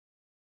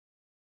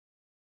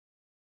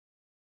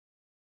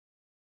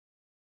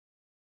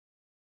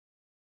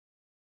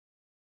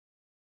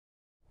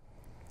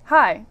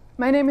Hi,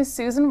 my name is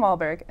Susan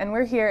Wahlberg, and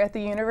we're here at the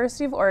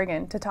University of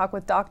Oregon to talk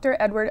with Dr.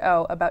 Edward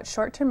O about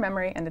short-term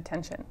memory and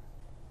attention.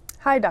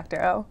 Hi,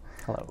 Dr. O.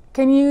 Hello.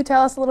 Can you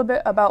tell us a little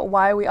bit about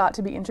why we ought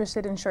to be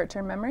interested in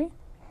short-term memory?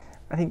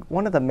 I think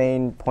one of the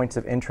main points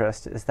of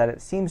interest is that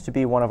it seems to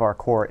be one of our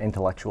core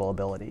intellectual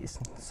abilities.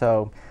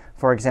 So,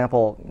 for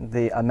example,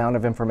 the amount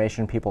of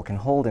information people can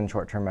hold in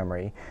short-term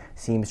memory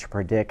seems to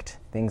predict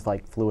things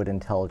like fluid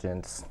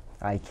intelligence,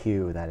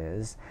 IQ that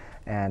is,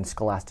 and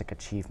scholastic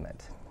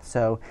achievement.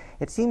 So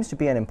it seems to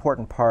be an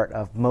important part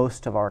of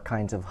most of our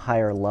kinds of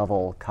higher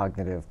level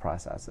cognitive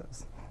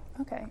processes.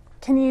 Okay.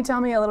 Can you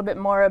tell me a little bit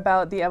more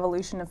about the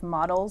evolution of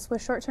models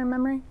with short-term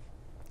memory?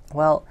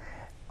 Well,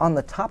 on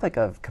the topic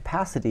of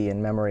capacity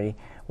in memory,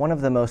 one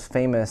of the most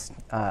famous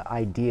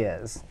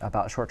ideas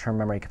about short-term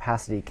memory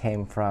capacity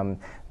came from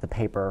the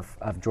paper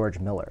of George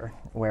Miller,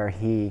 where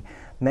he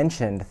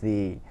mentioned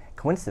the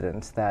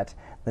coincidence that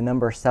the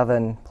number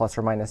 7 plus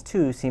or minus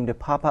 2 seemed to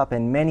pop up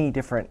in many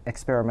different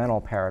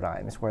experimental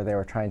paradigms where they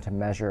were trying to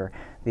measure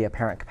the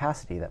apparent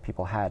capacity that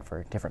people had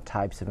for different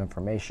types of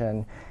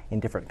information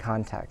in different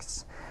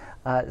contexts.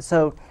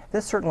 So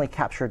this certainly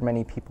captured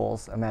many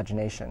people's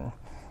imagination.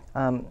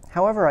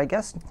 However, I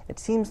guess it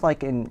seems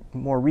like in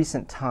more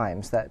recent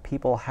times that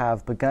people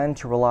have begun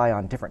to rely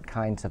on different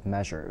kinds of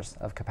measures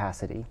of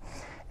capacity.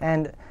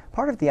 And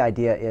part of the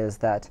idea is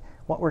that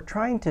what we're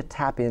trying to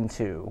tap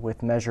into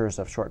with measures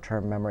of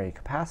short-term memory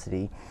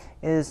capacity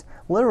is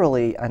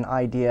literally an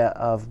idea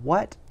of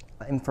what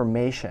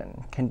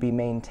information can be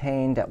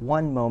maintained at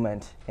one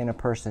moment in a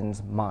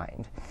person's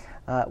mind.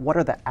 What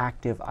are the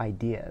active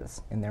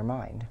ideas in their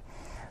mind?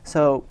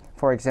 So,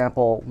 for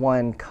example,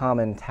 one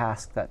common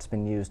task that's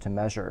been used to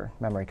measure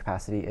memory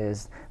capacity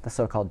is the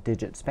so-called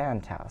digit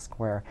span task,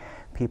 where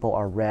people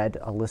are read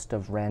a list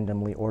of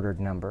randomly ordered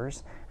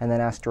numbers and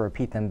then asked to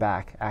repeat them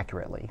back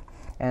accurately.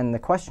 And the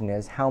question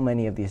is, how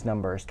many of these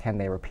numbers can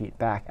they repeat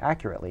back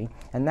accurately?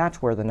 And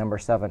that's where the number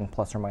 7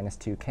 plus or minus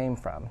 2 came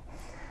from.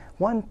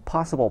 One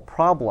possible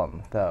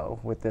problem, though,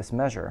 with this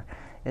measure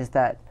is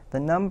that the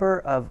number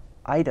of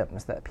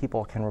items that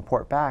people can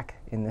report back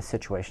in this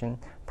situation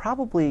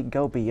probably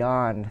go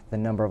beyond the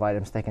number of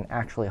items they can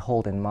actually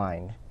hold in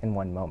mind in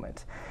one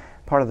moment.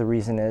 Part of the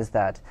reason is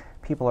that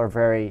people are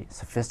very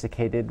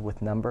sophisticated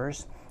with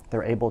numbers.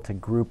 They're able to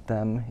group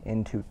them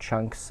into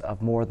chunks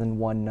of more than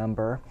one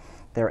number.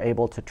 They're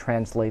able to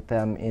translate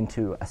them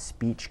into a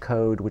speech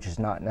code, which is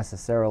not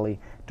necessarily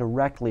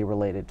directly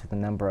related to the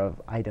number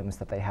of items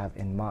that they have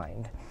in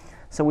mind.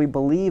 So we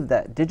believe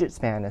that digit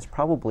span is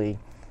probably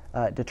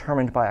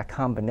determined by a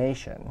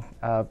combination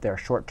of their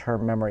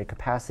short-term memory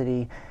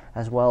capacity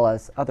as well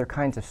as other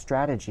kinds of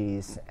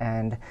strategies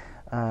and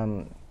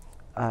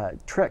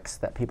tricks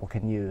that people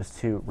can use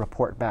to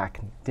report back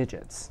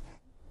digits.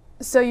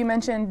 So you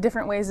mentioned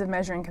different ways of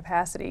measuring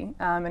capacity,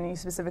 and you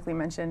specifically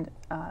mentioned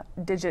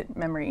digit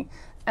memory.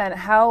 And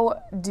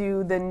how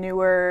do the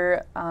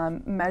newer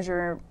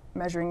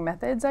measuring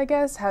methods, I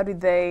guess, how do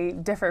they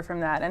differ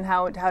from that? And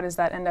how does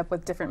that end up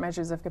with different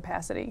measures of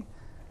capacity?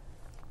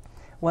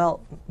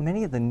 Well,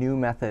 many of the new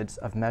methods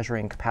of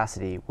measuring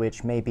capacity,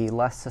 which may be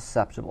less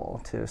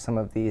susceptible to some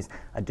of these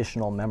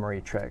additional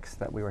memory tricks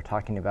that we were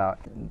talking about,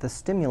 the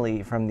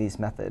stimuli from these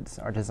methods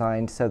are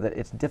designed so that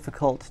it's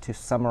difficult to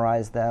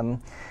summarize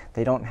them.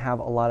 They don't have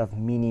a lot of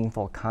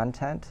meaningful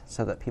content,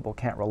 so that people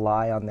can't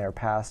rely on their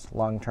past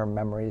long-term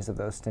memories of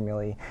those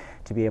stimuli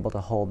to be able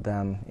to hold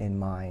them in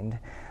mind.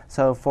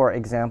 So, for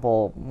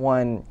example,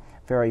 one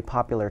very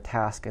popular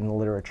task in the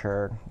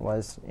literature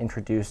was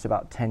introduced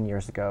about 10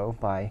 years ago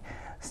by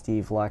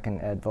Steve Luck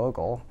and Ed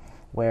Vogel,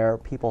 where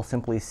people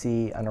simply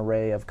see an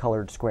array of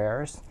colored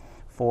squares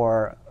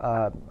for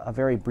a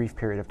very brief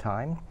period of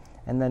time,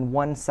 and then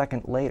 1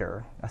 second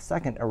later, a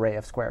second array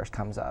of squares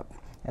comes up,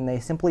 and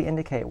they simply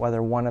indicate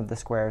whether one of the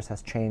squares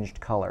has changed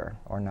color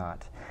or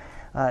not.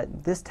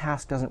 This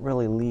task doesn't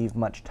really leave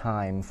much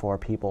time for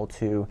people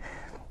to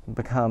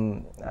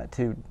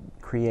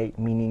create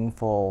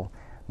meaningful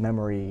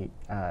memory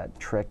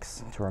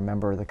tricks to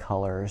remember the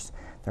colors.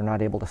 They're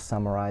not able to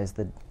summarize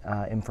the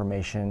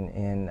information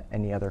in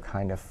any other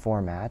kind of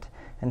format,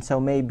 and so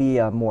may be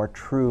a more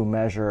true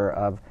measure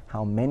of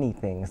how many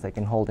things they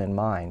can hold in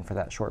mind for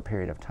that short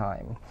period of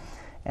time.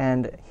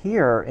 And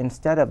here,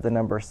 instead of the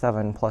number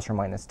 7 plus or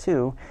minus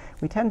 2,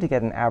 we tend to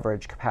get an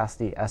average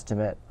capacity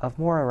estimate of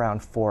more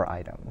around 4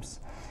 items.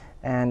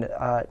 And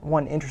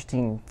one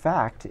interesting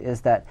fact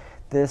is that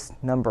this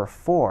number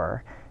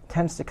 4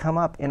 tends to come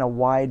up in a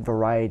wide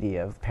variety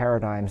of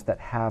paradigms that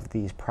have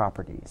these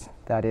properties.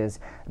 That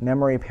is,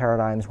 memory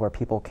paradigms where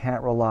people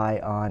can't rely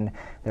on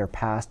their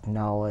past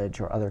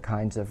knowledge or other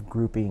kinds of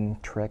grouping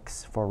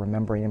tricks for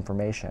remembering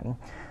information.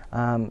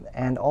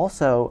 And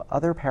also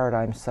other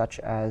paradigms such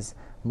as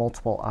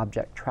multiple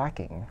object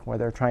tracking, where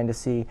they're trying to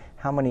see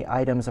how many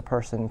items a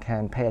person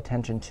can pay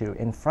attention to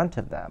in front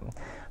of them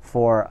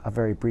for a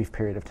very brief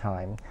period of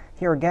time.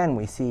 Here again,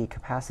 we see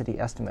capacity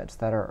estimates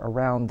that are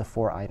around the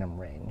 4-item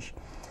range.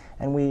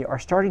 And we are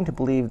starting to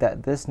believe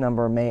that this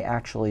number may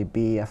actually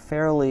be a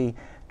fairly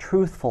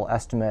truthful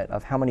estimate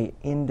of how many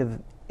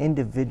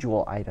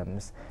individual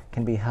items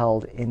can be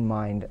held in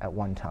mind at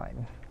one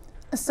time.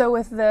 So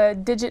with the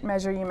digit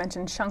measure, you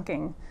mentioned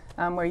chunking,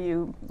 where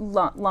you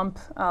lump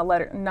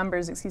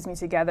numbers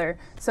together.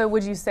 So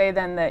would you say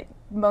then that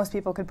most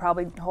people could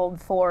probably hold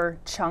 4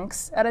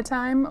 chunks at a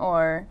time,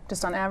 or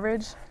just on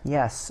average?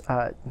 Yes,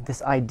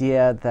 this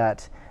idea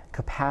that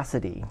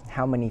capacity,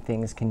 how many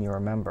things can you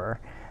remember,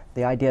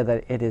 the idea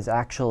that it is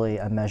actually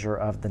a measure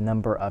of the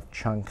number of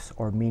chunks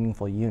or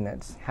meaningful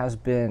units has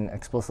been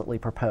explicitly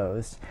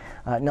proposed.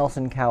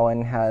 Nelson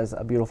Cowan has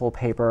a beautiful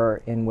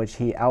paper in which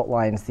he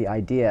outlines the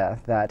idea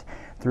that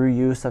through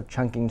use of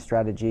chunking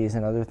strategies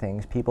and other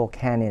things, people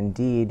can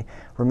indeed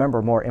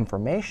remember more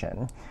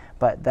information,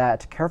 but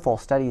that careful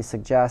studies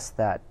suggest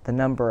that the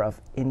number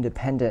of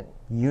independent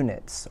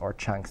units or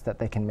chunks that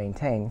they can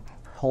maintain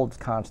holds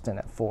constant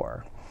at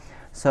 4.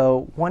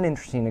 So one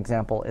interesting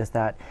example is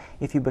that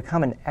if you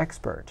become an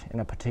expert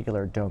in a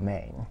particular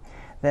domain,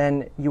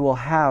 then you will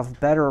have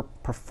better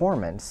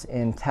performance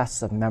in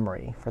tests of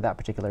memory for that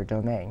particular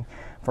domain.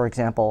 For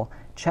example,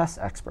 chess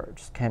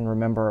experts can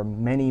remember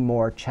many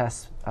more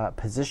chess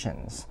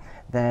positions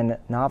than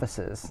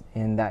novices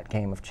in that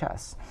game of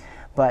chess.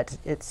 But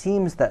it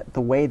seems that the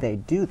way they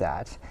do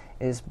that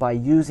is by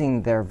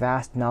using their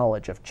vast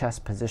knowledge of chess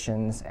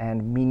positions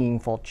and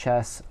meaningful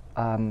chess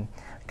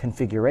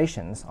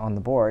configurations on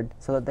the board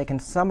so that they can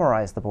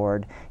summarize the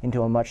board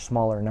into a much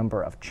smaller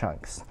number of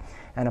chunks.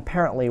 And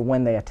apparently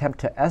when they attempt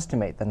to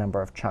estimate the number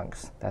of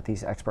chunks that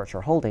these experts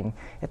are holding,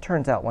 it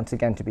turns out once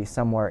again to be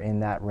somewhere in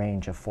that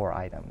range of 4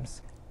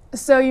 items.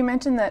 So you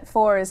mentioned that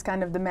 4 is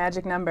kind of the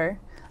magic number.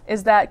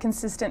 Is that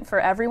consistent for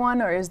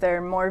everyone, or is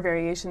there more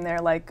variation there,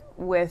 like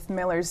with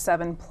Miller's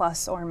 7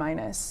 plus or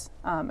minus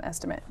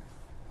estimate?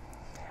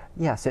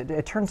 Yes,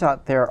 it turns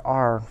out there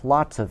are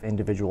lots of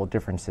individual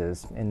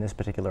differences in this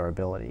particular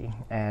ability,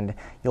 and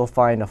you'll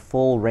find a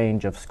full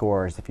range of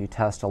scores if you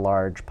test a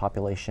large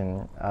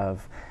population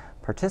of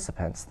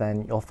participants.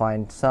 Then you'll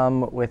find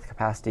some with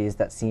capacities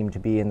that seem to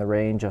be in the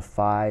range of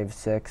 5,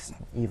 6,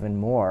 even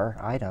more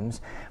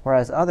items,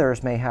 whereas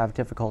others may have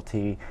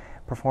difficulty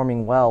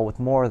performing well with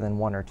more than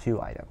 1 or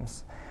 2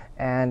 items.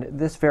 And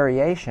this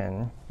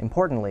variation,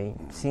 importantly,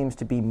 seems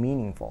to be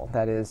meaningful.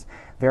 That is,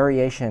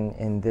 variation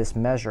in this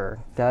measure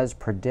does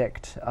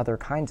predict other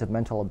kinds of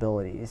mental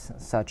abilities,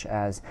 such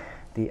as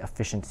the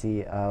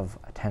efficiency of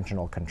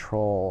attentional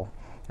control,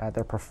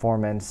 their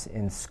performance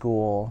in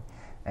school,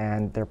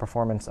 and their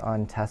performance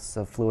on tests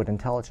of fluid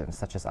intelligence,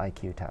 such as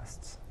IQ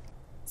tests.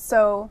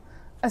 So,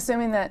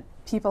 assuming that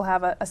people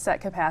have a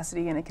set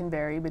capacity and it can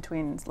vary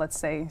between, let's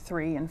say,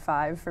 3 and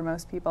 5 for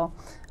most people,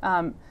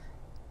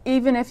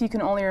 even if you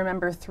can only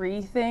remember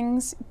 3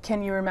 things,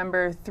 can you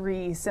remember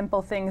 3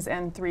 simple things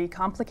and 3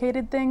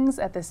 complicated things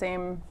at the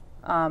same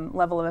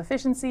level of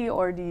efficiency,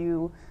 or do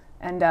you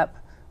end up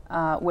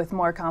with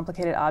more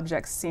complicated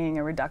objects seeing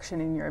a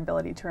reduction in your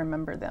ability to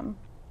remember them?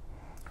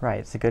 Right,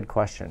 it's a good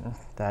question.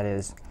 That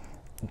is,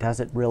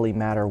 does it really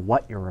matter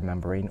what you're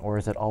remembering, or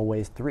is it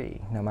always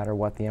 3, no matter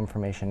what the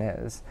information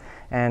is?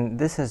 And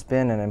this has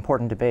been an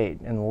important debate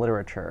in the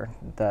literature,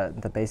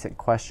 the basic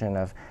question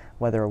of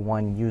whether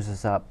one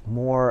uses up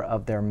more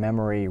of their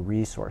memory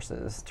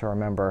resources to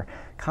remember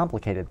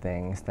complicated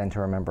things than to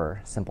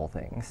remember simple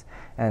things.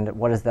 And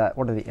what are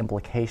the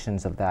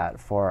implications of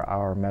that for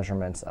our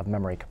measurements of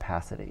memory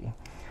capacity?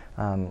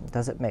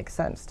 Does it make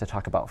sense to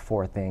talk about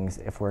 4 things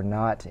if we're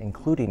not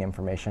including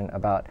information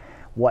about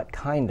what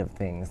kind of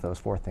things those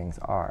 4 things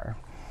are?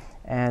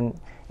 And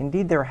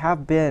indeed, there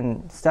have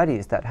been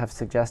studies that have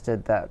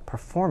suggested that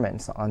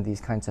performance on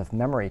these kinds of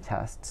memory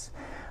tests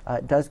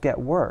does get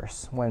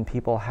worse when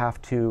people have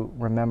to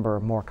remember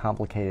more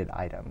complicated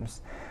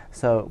items.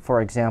 So,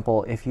 for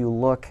example, if you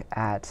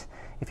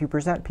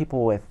present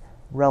people with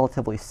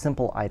relatively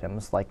simple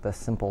items like the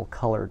simple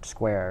colored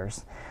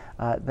squares,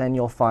 then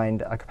you'll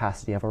find a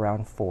capacity of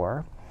around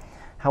 4.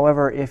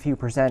 However, if you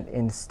present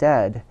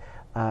instead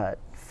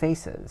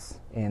faces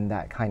in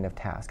that kind of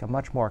task, a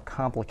much more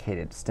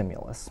complicated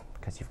stimulus,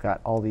 because you've got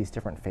all these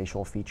different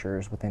facial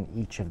features within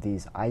each of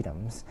these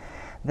items,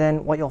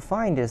 then what you'll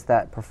find is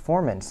that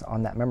performance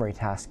on that memory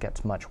task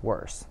gets much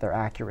worse. Their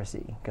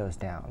accuracy goes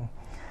down.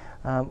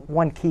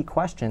 One key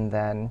question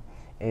then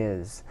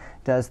is,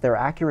 does their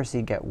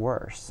accuracy get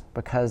worse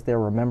because they're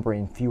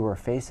remembering fewer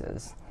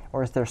faces,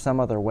 or is there some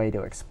other way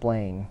to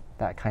explain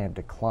that kind of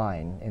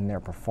decline in their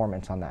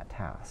performance on that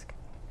task?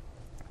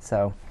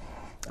 So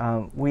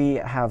we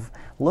have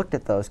looked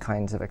at those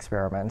kinds of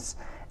experiments,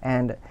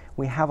 and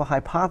we have a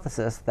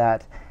hypothesis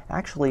that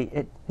actually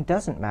it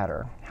doesn't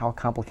matter how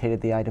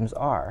complicated the items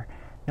are.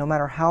 No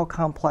matter how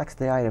complex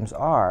the items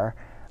are,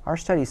 our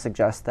study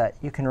suggests that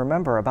you can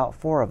remember about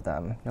 4 of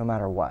them no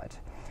matter what.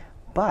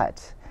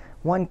 But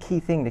one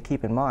key thing to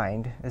keep in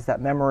mind is that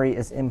memory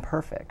is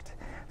imperfect.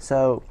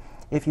 So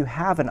if you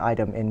have an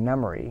item in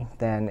memory,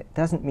 then it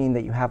doesn't mean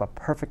that you have a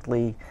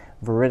perfectly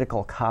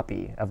veridical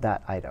copy of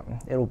that item.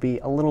 It'll be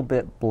a little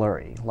bit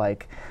blurry,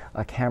 like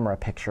a camera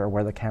picture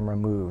where the camera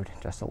moved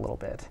just a little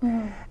bit.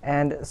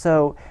 And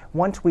so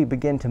once we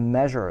begin to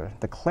measure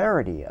the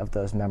clarity of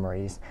those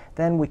memories,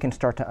 then we can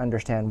start to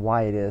understand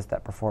why it is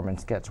that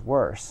performance gets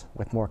worse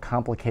with more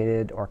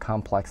complicated or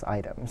complex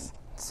items.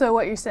 So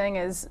what you're saying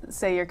is,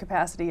 say your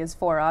capacity is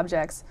 4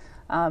 objects,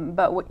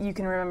 but you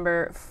can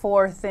remember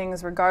 4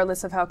 things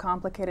regardless of how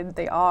complicated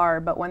they are,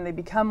 but when they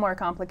become more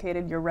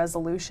complicated, your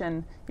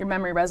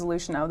memory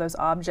resolution of those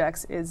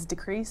objects is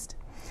decreased?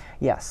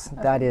 Yes,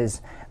 that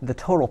is the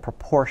total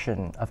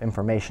proportion of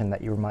information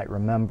that you might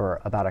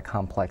remember about a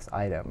complex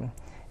item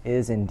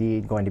is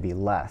indeed going to be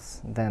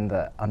less than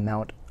the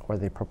amount or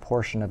the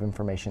proportion of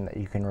information that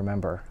you can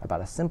remember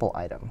about a simple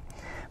item.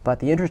 But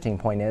the interesting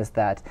point is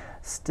that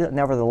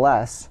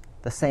nevertheless,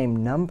 the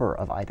same number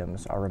of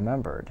items are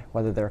remembered,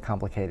 whether they're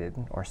complicated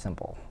or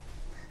simple.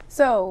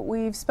 So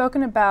we've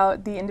spoken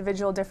about the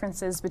individual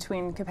differences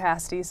between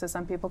capacity, so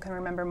some people can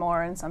remember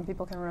more and some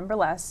people can remember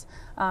less.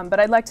 But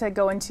I'd like to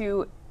go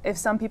into if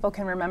some people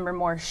can remember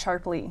more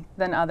sharply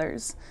than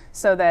others,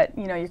 so that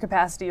your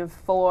capacity of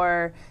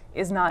 4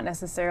 is not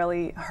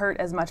necessarily hurt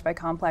as much by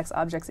complex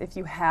objects if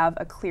you have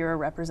a clearer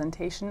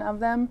representation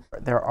of them.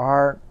 There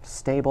are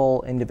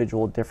stable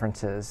individual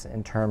differences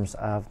in terms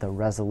of the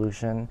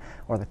resolution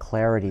or the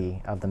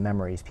clarity of the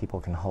memories people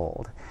can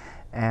hold.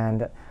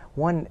 And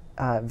one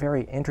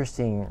very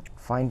interesting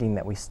finding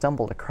that we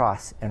stumbled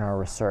across in our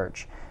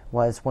research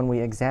was when we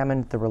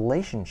examined the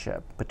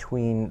relationship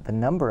between the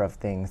number of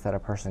things that a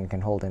person can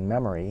hold in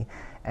memory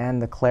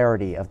and the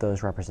clarity of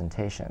those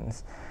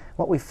representations.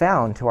 What we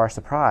found, to our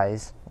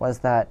surprise, was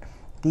that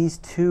these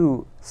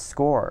 2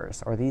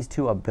 scores, or these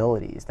 2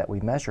 abilities that we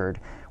measured,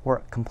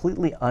 were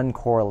completely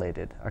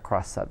uncorrelated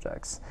across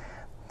subjects.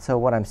 So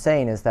what I'm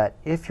saying is that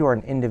if you're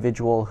an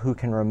individual who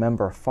can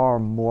remember far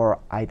more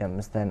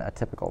items than a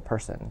typical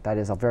person, that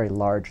is a very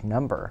large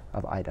number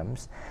of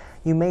items,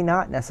 you may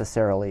not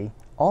necessarily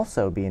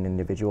also be an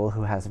individual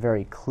who has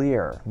very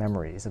clear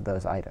memories of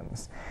those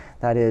items.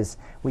 That is,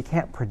 we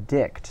can't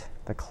predict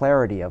the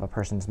clarity of a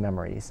person's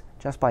memories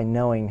just by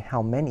knowing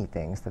how many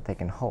things that they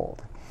can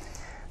hold.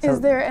 So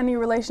is there any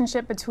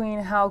relationship between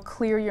how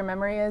clear your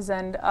memory is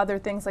and other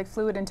things like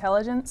fluid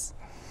intelligence?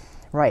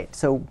 Right.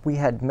 So we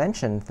had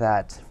mentioned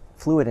that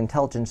fluid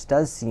intelligence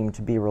does seem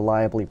to be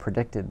reliably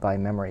predicted by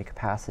memory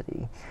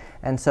capacity.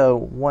 And so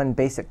one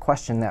basic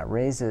question that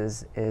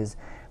raises is,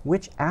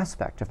 which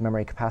aspect of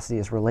memory capacity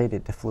is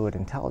related to fluid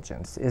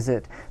intelligence? Is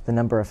it the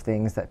number of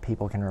things that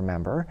people can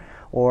remember,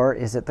 or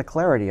is it the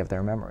clarity of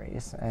their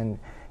memories? And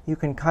you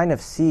can kind of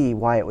see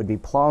why it would be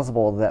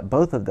plausible that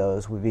both of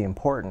those would be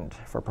important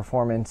for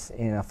performance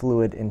in a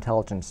fluid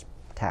intelligence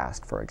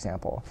task, for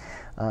example.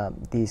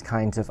 These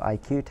kinds of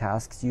IQ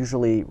tasks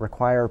usually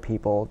require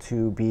people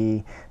to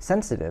be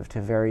sensitive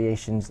to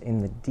variations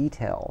in the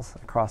details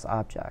across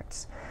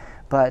objects.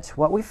 But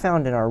what we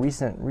found in our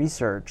recent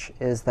research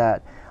is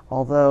that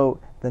although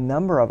the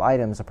number of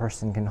items a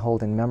person can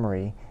hold in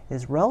memory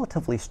is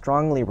relatively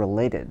strongly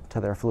related to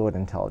their fluid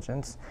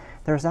intelligence,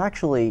 there's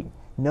actually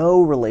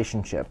no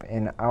relationship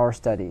in our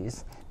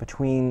studies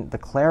between the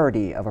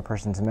clarity of a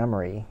person's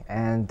memory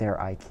and their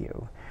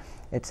IQ.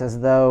 It's as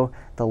though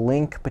the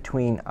link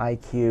between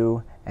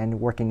IQ and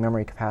working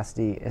memory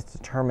capacity is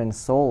determined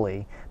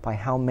solely by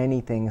how many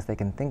things they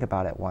can think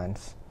about at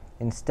once,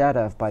 instead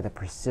of by the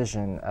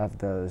precision of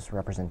those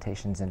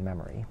representations in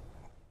memory.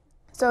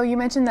 So you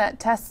mentioned that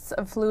tests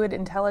of fluid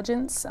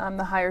intelligence,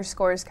 the higher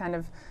scores kind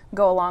of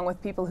go along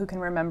with people who can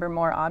remember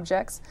more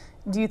objects.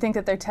 Do you think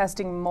that they're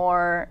testing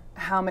more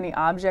how many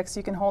objects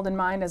you can hold in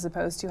mind as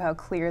opposed to how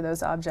clear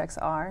those objects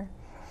are?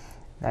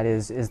 That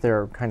is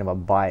there kind of a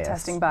bias,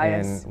 testing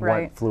bias in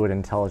right. what fluid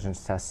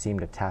intelligence tests seem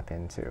to tap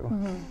into?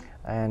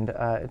 And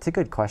it's a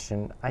good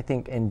question. I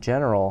think in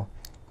general,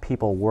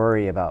 people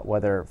worry about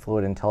whether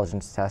fluid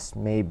intelligence tests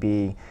may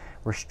be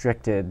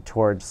restricted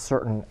towards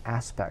certain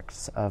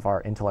aspects of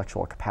our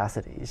intellectual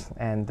capacities.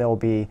 And there will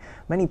be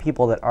many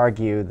people that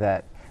argue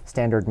that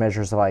standard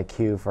measures of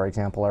IQ, for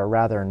example, are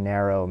rather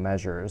narrow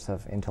measures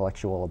of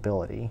intellectual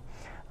ability.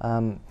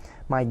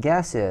 My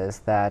guess is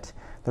that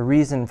the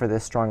reason for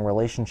this strong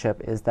relationship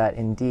is that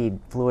indeed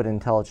fluid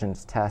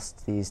intelligence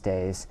tests these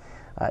days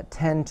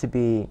tend to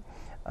be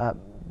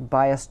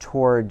biased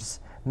towards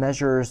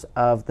measures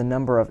of the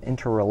number of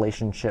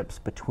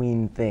interrelationships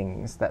between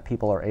things that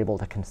people are able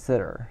to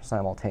consider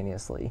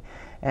simultaneously.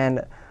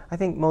 And I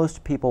think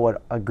most people would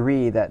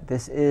agree that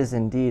this is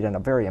indeed a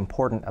very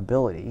important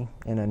ability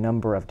in a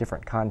number of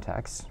different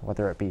contexts,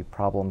 whether it be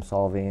problem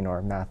solving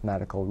or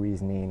mathematical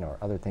reasoning or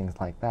other things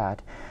like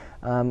that.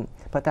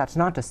 But that's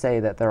not to say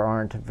that there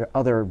aren't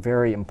other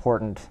very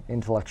important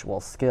intellectual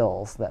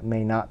skills that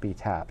may not be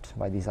tapped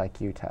by these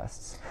IQ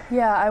tests.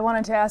 Yeah, I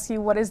wanted to ask you,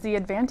 what is the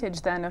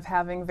advantage then of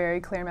having very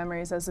clear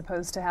memories as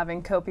opposed to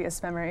having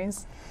copious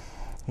memories?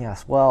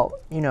 Yes, well,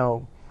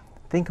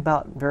 think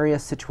about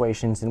various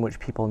situations in which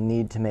people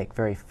need to make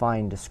very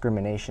fine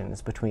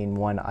discriminations between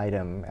one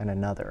item and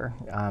another.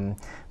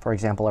 For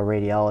example, a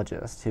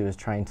radiologist who is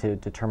trying to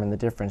determine the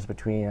difference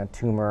between a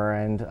tumor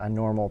and a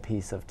normal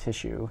piece of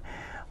tissue,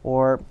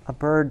 or a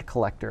bird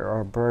collector or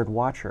a bird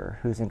watcher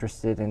who's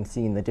interested in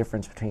seeing the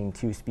difference between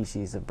two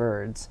species of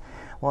birds.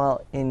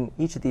 Well, in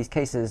each of these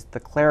cases, the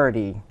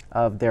clarity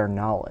of their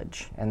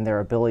knowledge and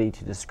their ability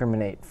to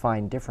discriminate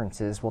fine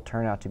differences will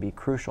turn out to be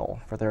crucial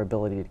for their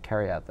ability to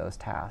carry out those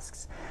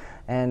tasks.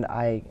 And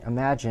I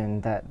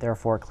imagine that,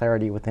 therefore,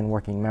 clarity within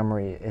working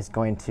memory is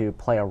going to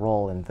play a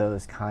role in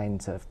those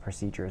kinds of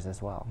procedures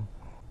as well.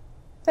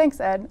 Thanks,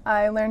 Ed.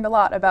 I learned a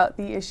lot about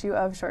the issue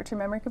of short-term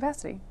memory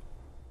capacity.